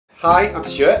Hi, I'm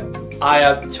Stuart. I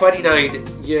am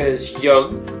 29 years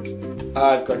young.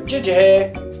 I've got ginger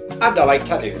hair and I like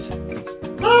tattoos.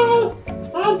 Hi,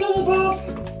 I'm Billy Bob.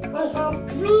 I have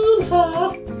green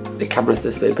hair. The camera's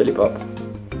this way, Billy Bob.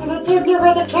 And I don't know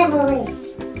where the camera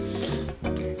is.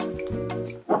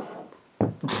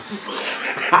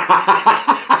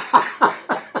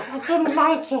 I didn't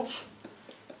like it.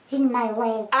 It's in my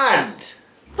way. And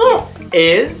this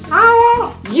is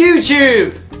our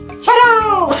YouTube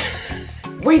channel.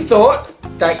 We thought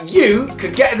that you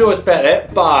could get to know us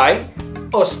better by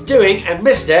us doing a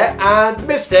Mr. and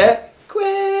Mr.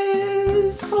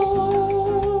 Quiz.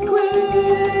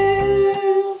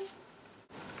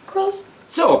 Quiz.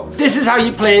 So, this is how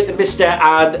you play the Mr.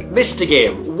 and Mr.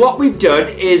 game. What we've done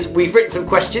is we've written some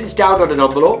questions down on an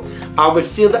envelope and we've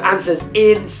sealed the answers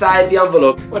inside the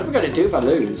envelope. What are we going to do if I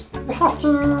lose? We have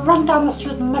to run down the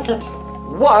street naked.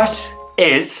 What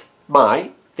is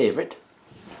my favourite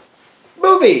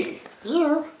movie?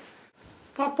 You,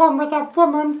 that one with that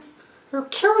woman who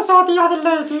kills all the other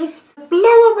ladies,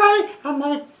 blow away and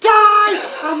they die,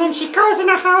 and then she goes in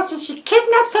a house and she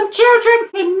kidnaps some children,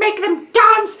 they make them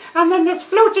dance, and then this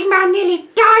floating man nearly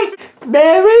dies.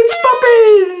 Mary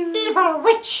Poppins! Evil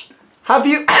witch! Have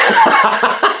you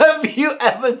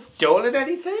ever stolen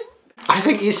anything? I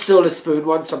think you stole a spoon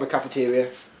once from a cafeteria.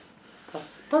 A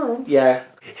spoon? Yeah.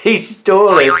 He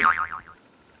stole it.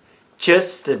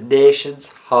 Just the nation's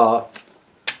heart.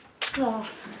 Yeah.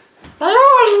 They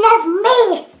all love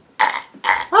me!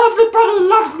 Everybody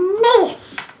loves me!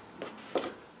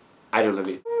 I don't love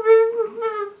you.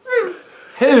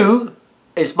 Who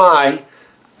is my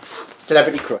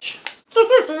celebrity crush?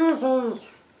 This is easy.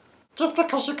 Just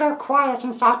because you go quiet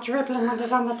and start dribbling when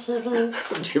he's on the TV.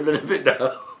 I'm dribbling a bit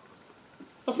now.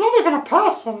 It's not even a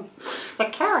person. It's a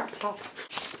character.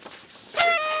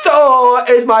 Thor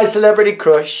is my celebrity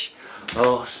crush.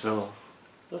 Oh, Thor.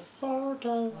 It's so gay.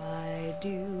 Why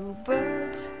do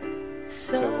birds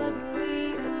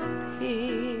suddenly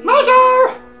appear?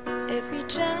 Michael! Every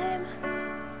time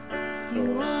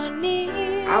you are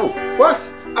near. Ow, what?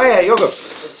 Oh yeah, you're good.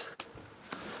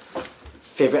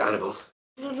 Favourite animal?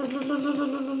 Oh,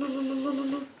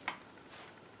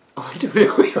 I don't know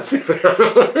what your favourite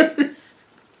animal is.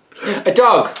 A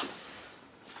dog.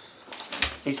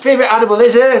 His favourite animal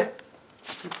is a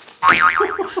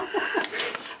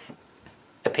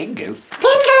pingu.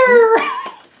 Pingu!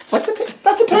 What's a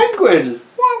that's a penguin.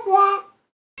 Wah, wah.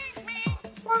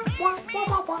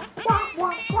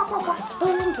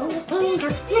 Pingu, pingu,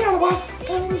 you know what?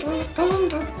 Pingu,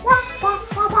 pingu, wah, wah,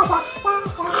 wah, wah, wah, wah,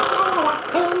 wah, wah,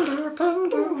 pingu,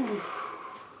 pingu.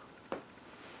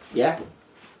 Yeah.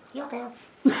 You go.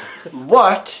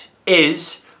 What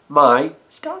is my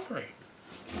star sign?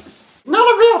 Not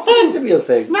a real thing. It's a real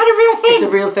thing. It's not a real thing. It's a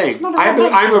real thing. Not a real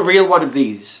thing. I'm a real one of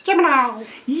these. Gemini.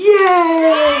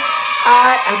 Yeah!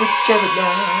 I am a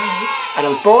Gemini. And I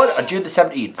was born on June the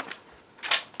 17th.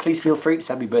 Please feel free to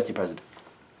send me a birthday present.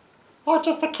 Or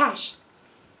just the cash.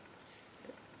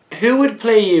 Who would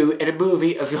play you in a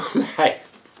movie of your life?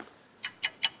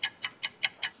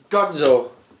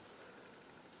 Gonzo.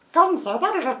 Gonzo,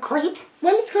 that little creep.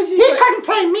 Well, it's because He couldn't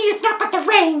play me, he's not got the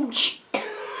range.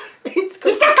 He's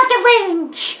not got the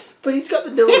range. But he's got the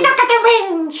nose. He's not got the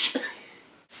range.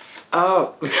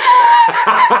 Oh.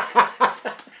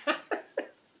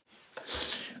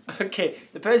 Okay,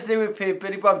 the person who would play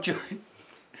Billy Bob Jr.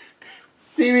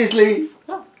 Seriously?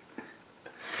 Yeah.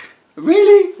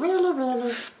 Really? Really,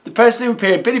 really. The person who would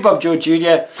play Billy Bob Jr.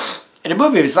 in a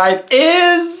movie of his life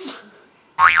is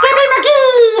Debbie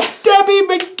McGee! Debbie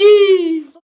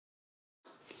McGee.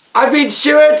 I've been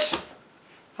Stuart.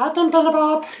 I've been Billy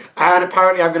Bob. And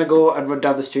apparently I'm going to go and run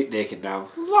down the street naked now.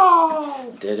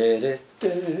 Yay!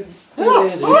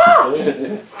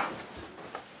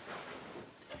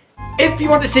 If you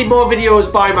want to see more videos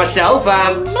by myself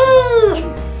and Me!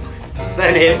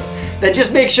 then him, then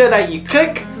just make sure that you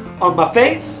click on my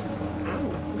face.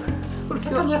 Click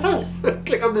on your face.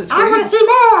 Click on the I screen. want to see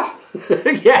more!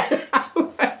 Yeah.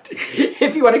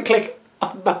 If you want to click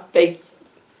on my face,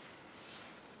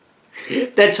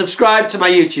 then subscribe to my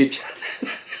YouTube channel.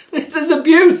 This is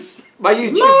abuse. My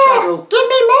YouTube channel. Give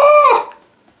me more!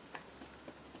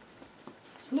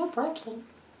 It's not working.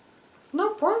 It's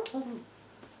not working.